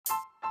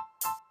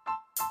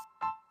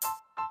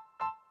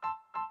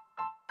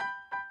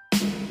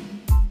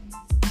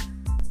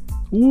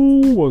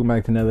Ooh, welcome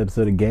back to another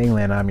episode of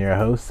Gangland. I'm your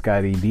host,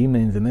 Scotty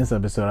Demons. In this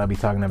episode, I'll be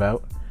talking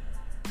about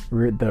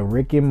the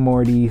Rick and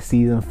Morty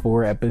Season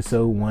 4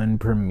 Episode 1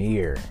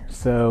 premiere.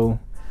 So,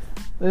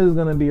 this is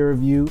going to be a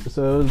review.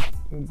 So, it's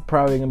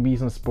probably going to be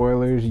some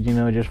spoilers,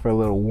 just for a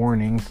little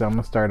warning. So, I'm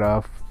going to start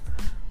off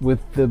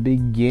with the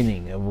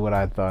beginning of what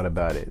I thought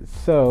about it.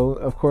 So,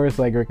 of course,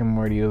 like Rick and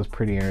Morty, it was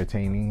pretty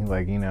entertaining.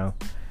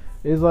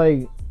 It's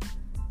like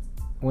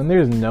when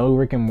there's no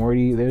Rick and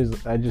Morty,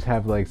 I just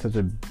have like such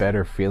a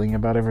better feeling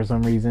about it for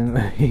some reason.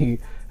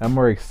 I'm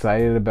more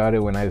excited about it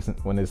when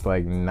it's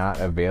like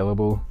not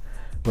available.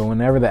 But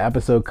whenever the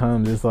episode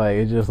comes, it's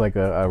just like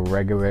a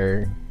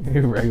regular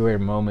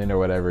moment or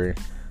whatever.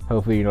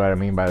 Hopefully you know what I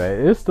mean by that.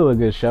 It's still a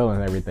good show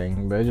and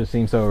everything, but it just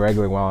seems so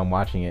regular while I'm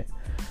watching it.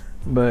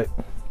 But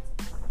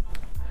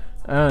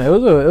it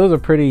was a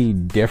pretty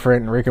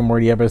different Rick and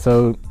Morty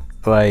episode.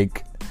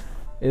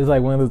 It's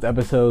like one of those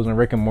episodes when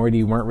Rick and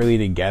Morty weren't really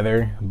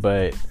together,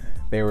 but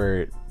they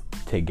were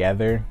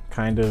together,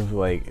 kind of.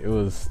 Like, it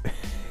was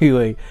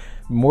like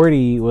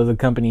Morty was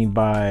accompanied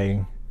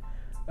by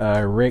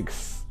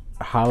Rick's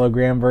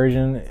hologram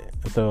version.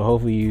 So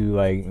hopefully you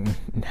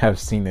have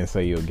seen this, so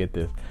you'll get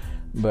this.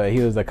 But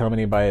he was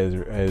accompanied by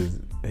his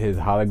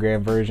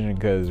hologram version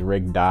because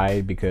Rick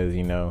died because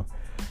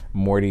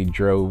Morty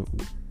drove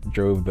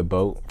the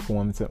boat for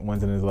once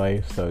in his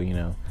life. So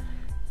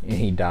and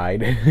he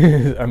died.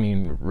 I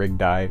mean, Rick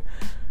died,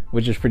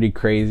 which is pretty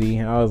crazy.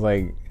 I was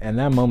like, in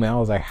that moment, I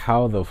was like,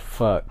 how the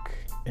fuck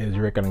is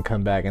Rick gonna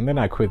come back? And then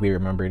I quickly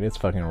remembered, it's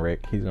fucking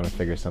Rick. He's gonna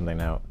figure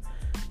something out.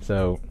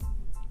 So,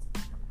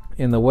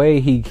 in the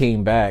way he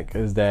came back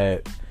is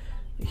that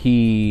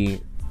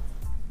he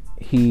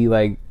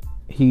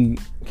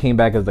came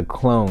back as a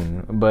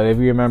clone. But if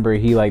you remember,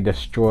 he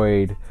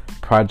destroyed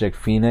Project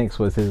Phoenix,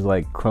 was his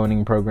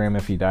cloning program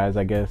if he dies,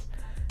 I guess.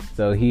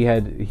 So he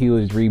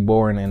was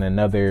reborn in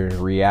another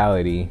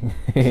reality,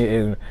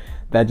 and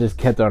that just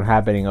kept on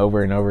happening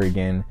over and over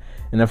again.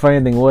 And the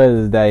funny thing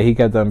was that he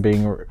kept on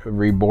being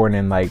reborn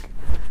in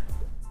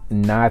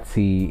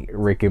Nazi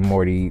Rick and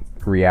Morty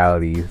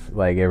realities.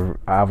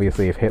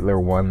 If Hitler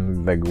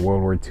won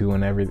World War II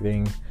and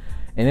everything,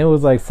 and it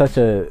was such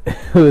a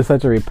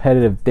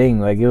repetitive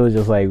thing. It was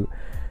just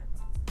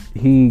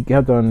he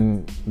kept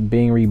on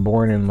being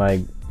reborn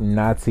in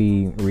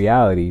Nazi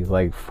realities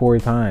 4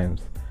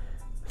 times.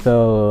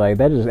 So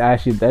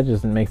that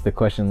just makes the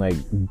question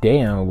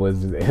damn,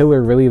 was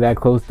Hitler really that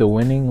close to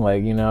winning?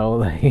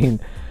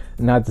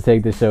 Not to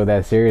take the show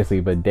that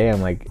seriously, but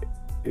damn,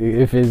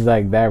 if it's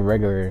that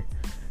regular,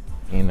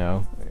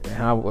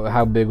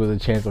 how big was the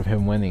chance of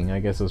him winning? I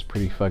guess it was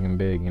pretty fucking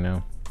big,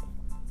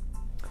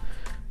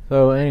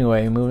 So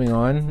anyway, moving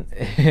on.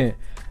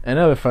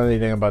 Another funny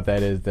thing about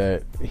that is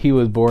that he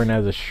was born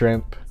as a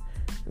shrimp,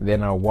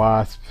 then a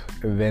wasp,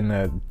 then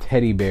a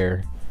teddy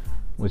bear,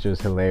 which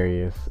was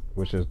hilarious,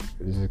 which is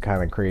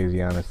kind of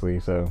crazy, honestly.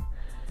 So,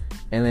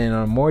 and then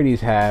on Morty's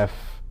half,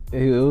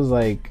 it was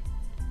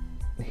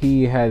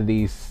he had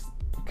these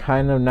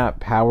kind of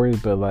not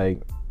powers, but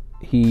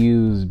he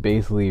used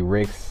basically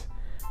Rick's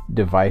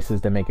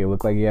devices to make it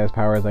look like he has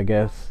powers, I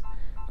guess,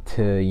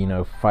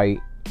 to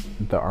fight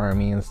the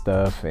army and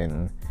stuff,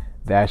 and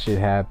that shit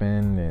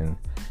happened, and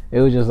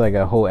it was just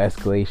a whole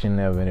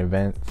escalation of an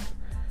event,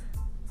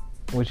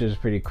 which is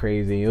pretty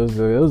crazy. It was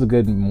a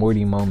good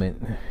Morty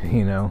moment,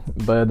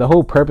 But the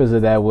whole purpose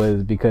of that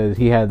was because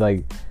he had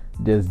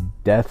this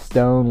death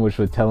stone, which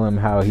would tell him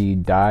how he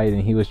died,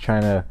 and he was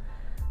trying to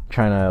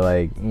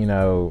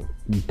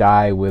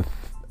die with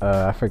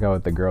I forgot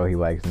what the girl he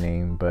likes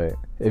name, but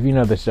if you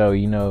know the show,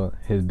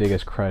 his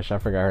biggest crush. I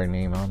forgot her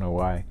name. I don't know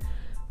why,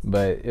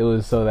 but it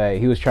was so that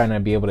he was trying to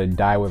be able to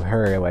die with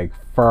her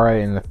far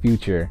in the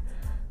future.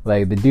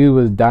 The dude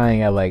was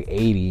dying at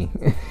 80,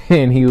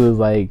 and he was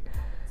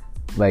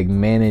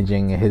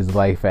managing his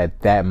life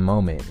at that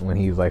moment when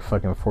he's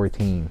fucking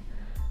 14.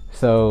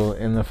 So,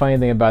 and the funny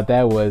thing about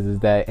that is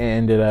that it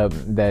ended up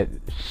that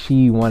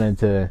she wanted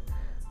to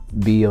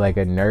be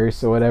a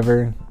nurse or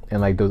whatever,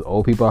 and those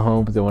old people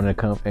homes that want to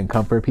come and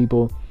comfort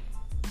people,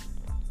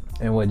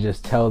 and would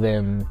just tell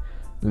them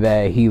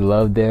that he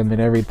loved them and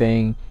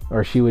everything,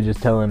 or she would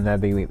just tell him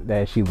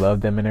that she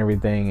loved them and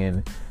everything,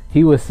 and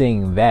he was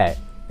seeing that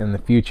in the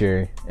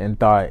future and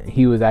thought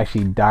he was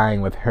actually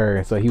dying with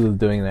her, so he was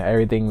doing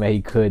everything that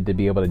he could to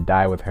be able to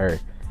die with her.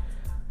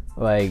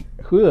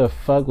 Who the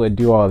fuck would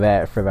do all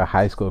that for the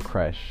high school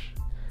crush?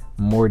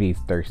 Morty's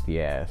thirsty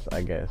ass,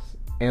 I guess.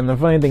 And the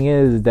funny thing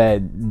is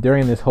that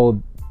during this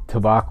whole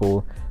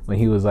debacle, when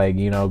he was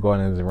going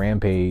on his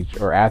rampage,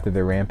 or after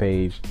the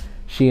rampage,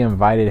 she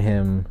invited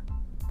him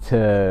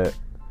to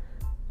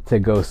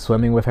go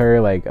swimming with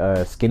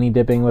her, skinny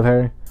dipping with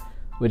her,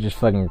 which is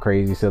fucking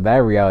crazy. So that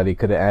reality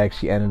could have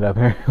actually ended up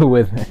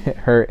with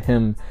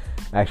him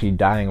actually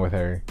dying with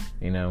her,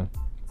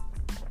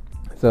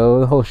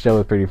 So the whole show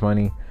was pretty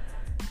funny.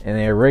 And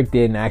then Rick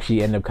didn't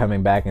actually end up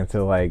coming back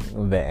until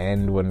the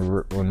end,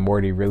 when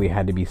Morty really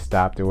had to be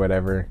stopped or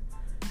whatever,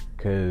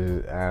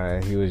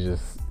 because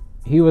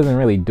he wasn't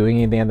really doing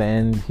anything at the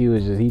end.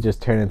 He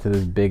just turned into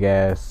this big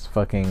ass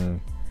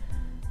fucking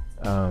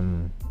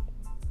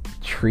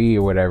tree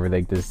or whatever,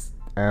 like this,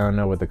 I don't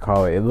know what to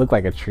call it. It looked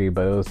like a tree,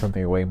 but it was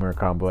something way more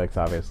complex,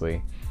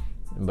 obviously.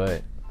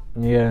 But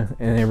yeah,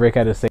 and then Rick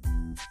had to say,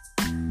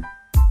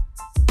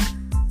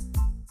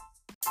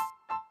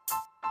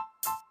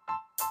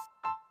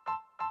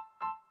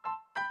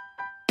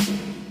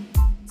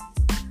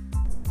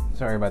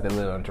 sorry about the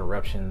little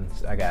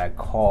interruptions. I got a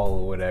call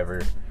or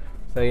whatever.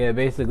 So yeah,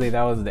 basically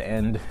that was the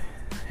end.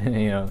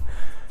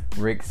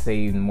 Rick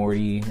saved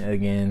Morty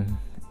again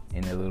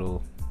in a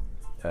little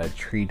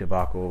tree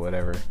debacle or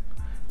whatever.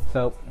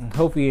 So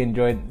hopefully you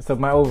enjoyed. So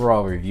my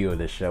overall review of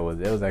this show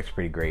was actually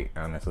pretty great,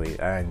 honestly.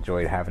 I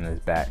enjoyed having this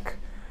back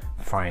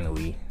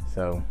finally.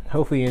 So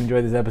hopefully you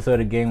enjoyed this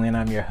episode of Gangland.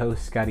 I'm your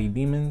host, Scotty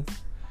Demons,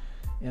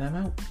 and I'm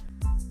out.